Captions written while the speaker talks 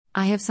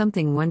I have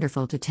something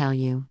wonderful to tell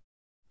you.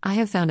 I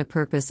have found a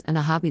purpose and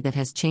a hobby that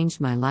has changed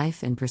my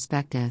life and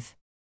perspective.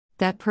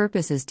 That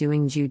purpose is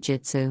doing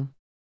Jiu-Jitsu.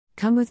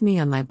 Come with me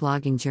on my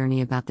blogging journey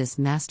about this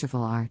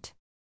masterful art.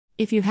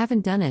 If you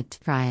haven't done it,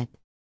 try it.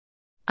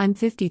 I'm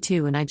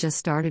 52 and I just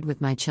started with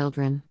my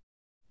children.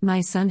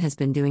 My son has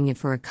been doing it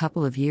for a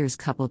couple of years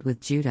coupled with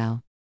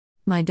judo.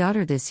 My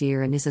daughter this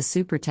year and is a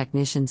super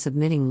technician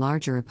submitting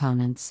larger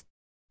opponents.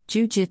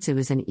 Jiu-Jitsu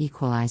is an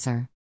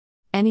equalizer.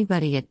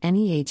 Anybody at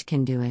any age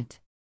can do it.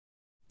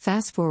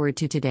 Fast forward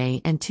to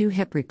today and 2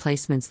 hip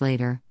replacements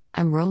later,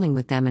 I'm rolling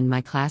with them and my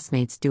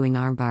classmates doing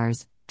arm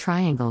bars,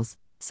 triangles,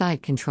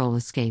 side control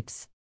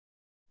escapes.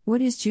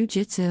 What is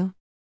Jiu-Jitsu?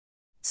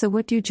 So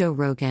what do Joe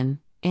Rogan,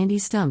 Andy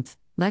Stumpf,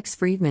 Lex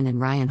Friedman and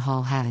Ryan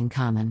Hall have in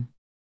common?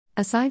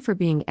 Aside from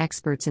being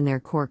experts in their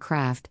core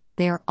craft,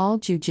 they are all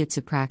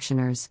Jiu-Jitsu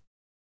practitioners.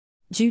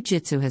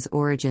 Jiu-Jitsu has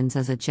origins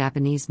as a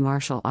Japanese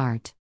martial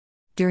art.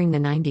 During the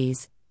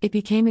 90s, it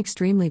became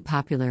extremely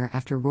popular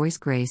after Royce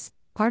Gracie,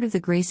 part of the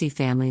Gracie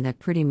family that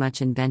pretty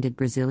much invented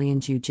Brazilian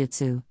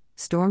Jiu-Jitsu,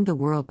 stormed the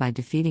world by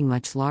defeating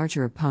much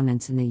larger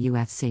opponents in the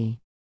UFC.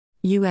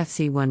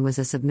 UFC 1 was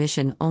a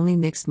submission-only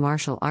mixed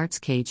martial arts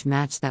cage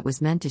match that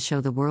was meant to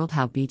show the world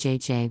how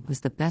BJJ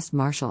was the best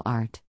martial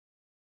art.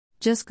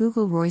 Just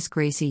Google Royce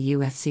Gracie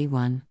UFC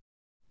 1.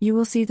 You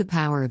will see the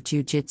power of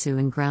Jiu-Jitsu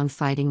in ground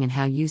fighting and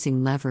how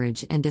using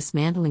leverage and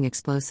dismantling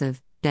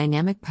explosive,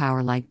 dynamic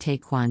power like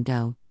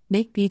Taekwondo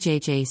make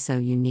BJJ so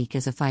unique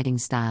as a fighting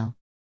style.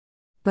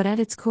 But at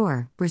its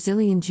core,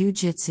 Brazilian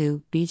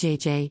Jiu-Jitsu,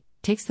 BJJ,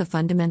 takes the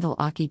fundamental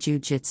Aki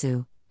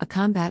Jiu-Jitsu, a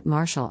combat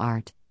martial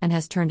art, and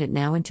has turned it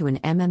now into an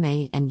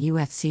MMA and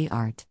UFC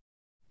art.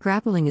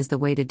 Grappling is the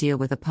way to deal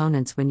with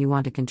opponents when you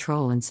want to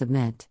control and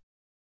submit.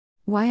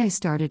 Why I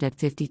started at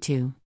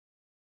 52.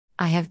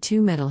 I have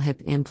 2 metal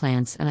hip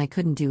implants and I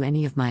couldn't do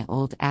any of my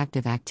old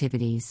active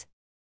activities.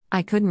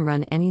 I couldn't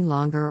run any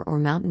longer or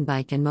mountain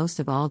bike and most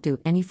of all do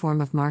any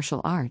form of martial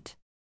art.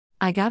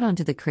 I got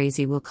onto the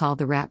crazy we'll call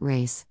the rat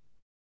race.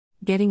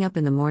 Getting up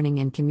in the morning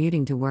and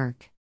commuting to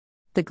work.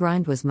 The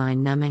grind was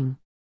mind-numbing.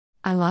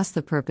 I lost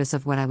the purpose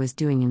of what I was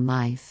doing in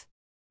life.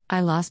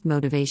 I lost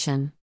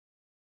motivation.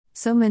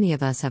 So many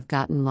of us have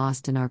gotten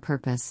lost in our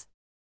purpose.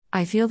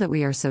 I feel that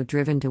we are so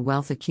driven to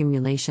wealth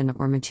accumulation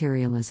or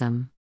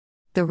materialism.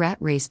 The rat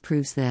race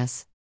proves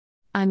this.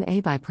 I'm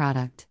a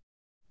byproduct.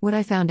 What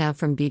I found out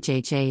from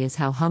BJJ is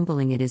how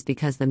humbling it is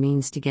because the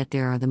means to get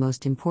there are the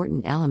most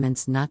important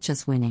elements, not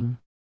just winning.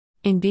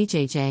 In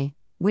BJJ,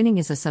 winning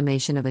is a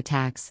summation of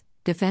attacks,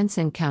 defense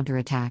and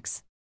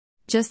counterattacks.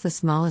 Just the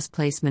smallest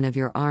placement of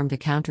your arm to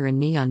counter a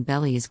knee on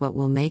belly is what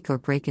will make or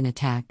break an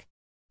attack.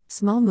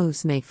 Small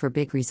moves make for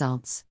big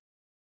results.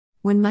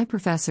 When my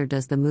professor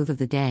does the move of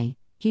the day,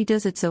 he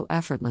does it so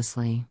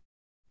effortlessly.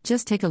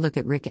 Just take a look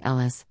at Rick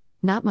Ellis,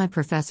 not my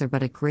professor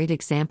but a great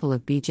example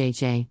of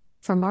BJJ,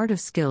 from art of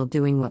skill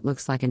doing what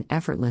looks like an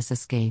effortless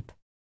escape.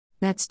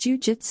 That's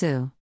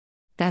Jiu-Jitsu.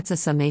 That's a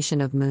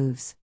summation of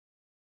moves.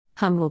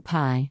 Humble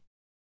pie.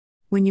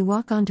 When you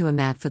walk onto a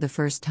mat for the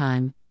first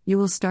time, you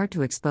will start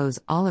to expose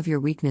all of your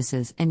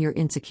weaknesses and your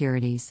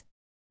insecurities.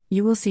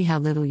 You will see how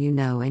little you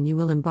know and you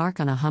will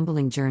embark on a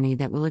humbling journey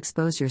that will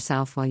expose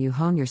yourself while you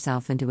hone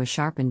yourself into a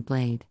sharpened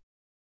blade.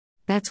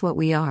 That's what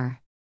we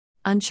are.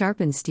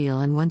 Unsharpened steel,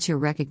 and once you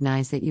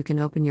recognize that you can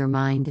open your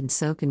mind and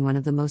soak in one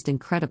of the most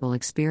incredible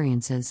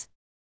experiences.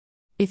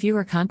 If you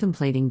are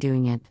contemplating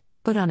doing it,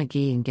 put on a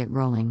gi and get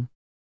rolling.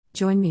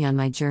 Join me on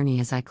my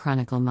journey as I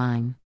chronicle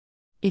mine.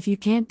 If you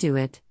can't do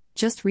it,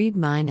 just read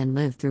mine and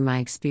live through my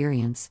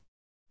experience.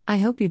 I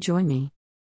hope you join me.